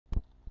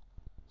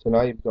So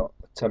now you've got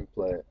a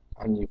template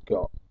and you've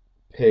got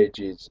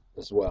pages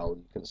as well.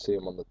 You can see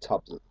them on the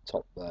tabs at the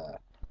top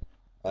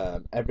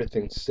there.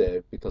 Everything's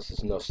saved because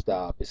there's no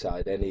star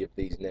beside any of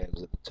these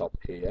names at the top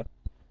here.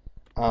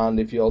 And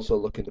if you also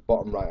look in the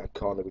bottom right hand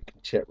corner, we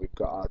can check we've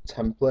got our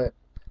template,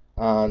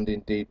 and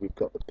indeed we've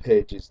got the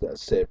pages that are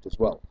saved as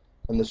well,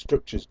 and the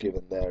structure's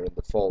given there in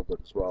the folder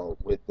as well,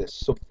 with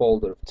this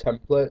subfolder of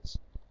templates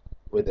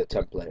with a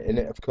template in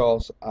it, of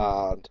course,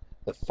 and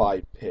the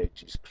 5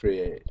 pages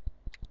created.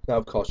 Now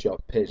of course your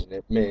page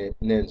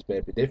names may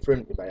be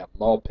different, you may have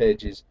more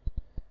pages,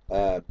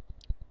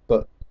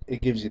 but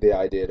it gives you the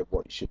idea of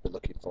what you should be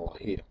looking for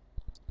here.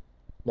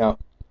 Now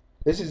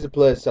this is the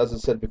place, as I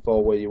said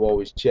before, where you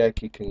always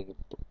check. You can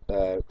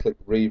click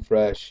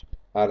refresh,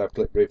 and I've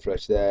clicked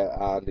refresh there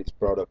and it's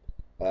brought up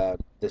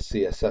the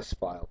CSS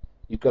file.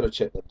 You've got to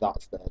check that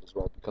that's there as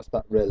well, because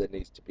that really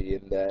needs to be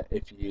in there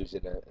if you're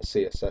using a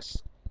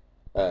CSS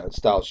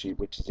style sheet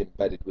which is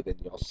embedded within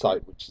your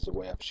site, which is the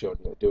way I've shown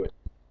you to do it.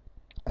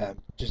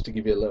 Just to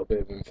give you a little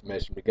bit of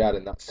information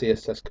regarding that,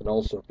 CSS can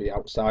also be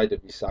outside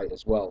of your site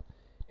as well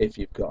if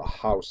you've got a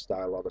house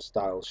style or a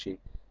style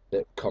sheet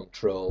that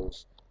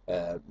controls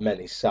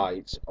many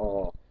sites,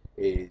 or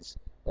is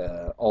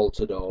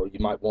altered, or you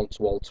might want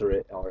to alter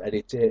it or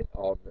edit it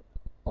on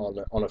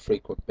a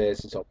frequent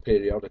basis or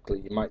periodically.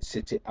 You might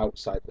sit it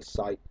outside the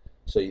site,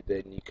 so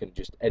then you can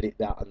just edit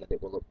that and then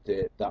it will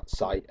update that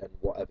site and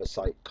whatever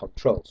site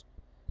controls.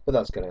 But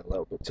that's getting a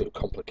little bit too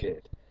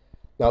complicated.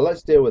 Now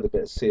let's deal with a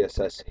bit of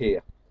CSS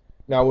here.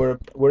 Now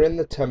we're in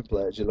the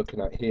template as you're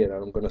looking at here,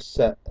 and I'm going to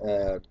set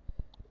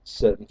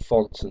certain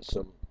fonts and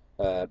some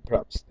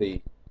perhaps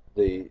the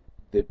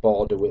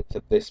border width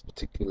of this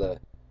particular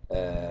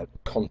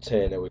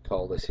container, we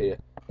call this here,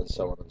 and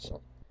so on and so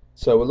on.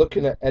 So we're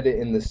looking at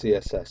editing the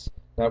CSS.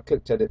 Now I've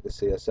clicked edit the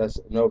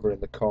CSS, and over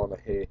in the corner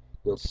here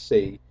you'll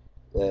see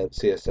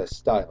CSS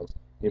styles.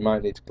 You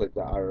might need to click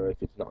that arrow if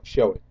it's not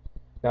showing.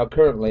 Now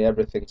currently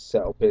everything's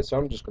set up here, so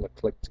I'm just going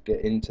to click to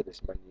get into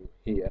this menu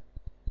here,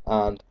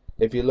 and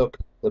if you look,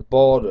 the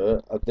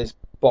border of this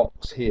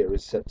box here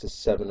is set to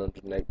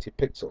 780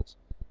 pixels.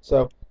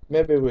 So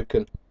maybe we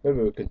can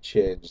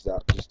change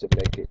that just to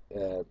make it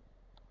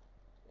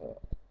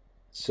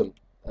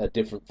a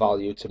different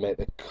value, to make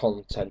the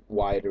content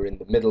wider in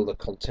the middle, the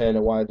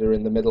container wider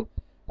in the middle,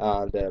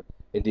 and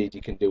indeed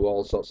you can do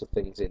all sorts of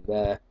things in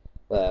there.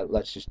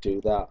 Let's just do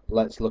that.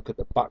 Let's look at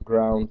the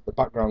background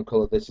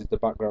color. This is the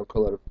background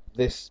color of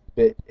this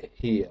bit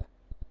here.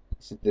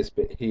 This is this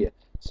bit here.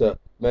 So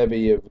maybe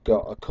you've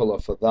got a color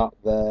for that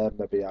there.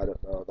 Maybe, I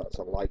don't know, that's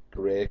a light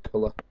grey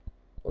color.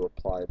 We'll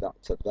apply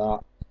that to that.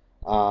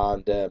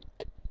 And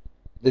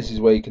this is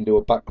where you can do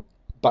a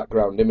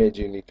background image,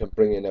 and you can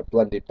bring in a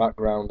blended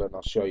background, and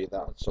I'll show you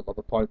that at some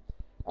other point.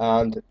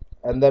 And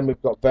then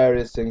we've got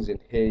various things in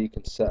here. You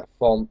can set a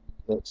font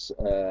that's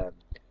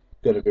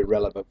going to be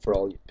relevant for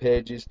all your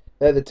pages.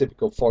 They're the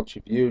typical fonts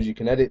you've used. You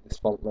can edit this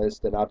font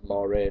list and add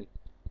more in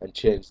and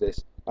change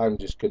this. I'm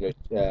just going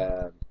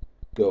to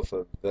go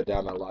for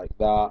Verdana like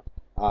that,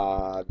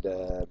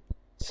 and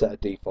set a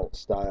default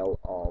style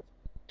of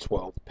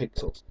 12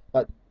 pixels.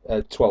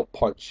 12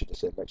 points, should I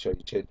say. Make sure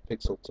you change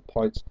pixel to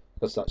points,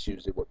 because that's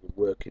usually what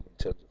you're working in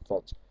terms of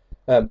fonts.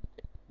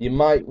 You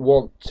might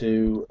want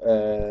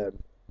to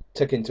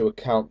take into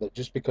account that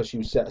just because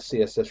you set a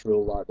CSS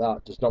rule like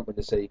that does not mean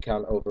to say you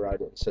can't override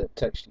it and insert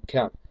text. You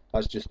can.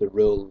 That's just the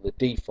rule, the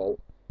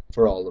default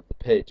for all of the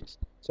pages.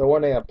 So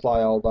when I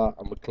apply all that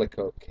and we click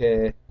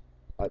OK,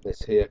 like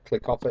this here,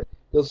 click off it,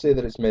 you'll see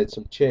that it's made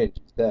some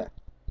changes there.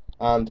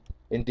 And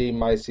indeed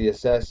my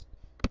CSS,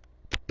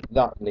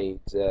 that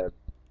needs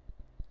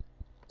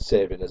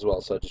saving as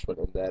well, so I just went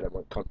in there and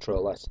went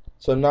Control S.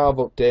 So now I've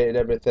updated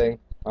everything,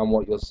 and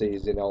what you'll see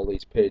is in all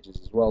these pages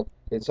as well,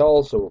 it's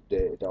also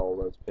updated all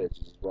those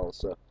pages as well.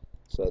 So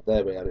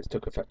there we are, it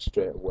took effect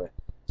straight away.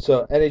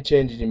 So any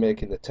changes you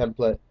make in the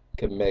template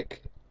can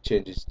make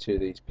changes to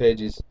these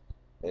pages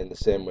in the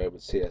same way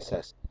with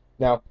CSS.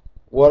 Now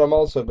what I'm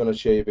also going to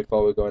show you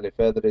before we go any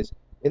further is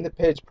in the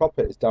page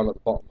properties down at the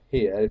bottom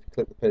here. If you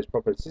click the page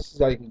properties, this is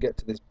how you can get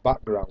to this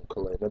background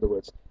color. In other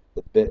words,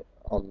 the bit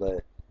on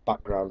the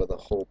background of the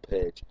whole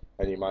page,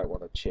 and you might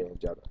want to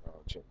change, I don't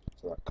know, change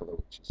it to that color,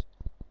 which is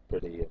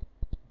pretty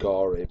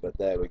gory, but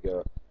there we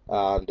go.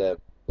 And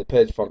the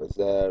page font is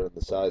there, and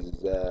the size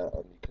is there,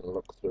 and you can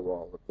look through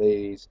all of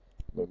these.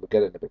 I mean, we're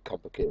getting a bit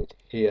complicated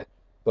here,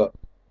 but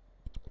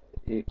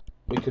we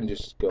can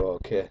just go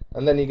OK,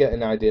 and then you get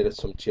an idea of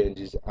some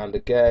changes. And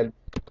again,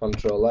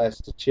 Control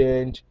S to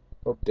change,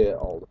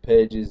 update all the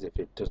pages if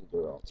it doesn't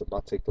do it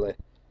automatically.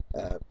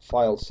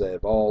 File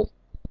save all,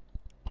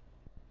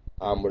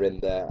 and we're in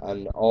there,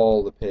 and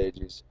all the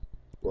pages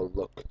will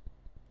look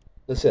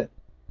the same.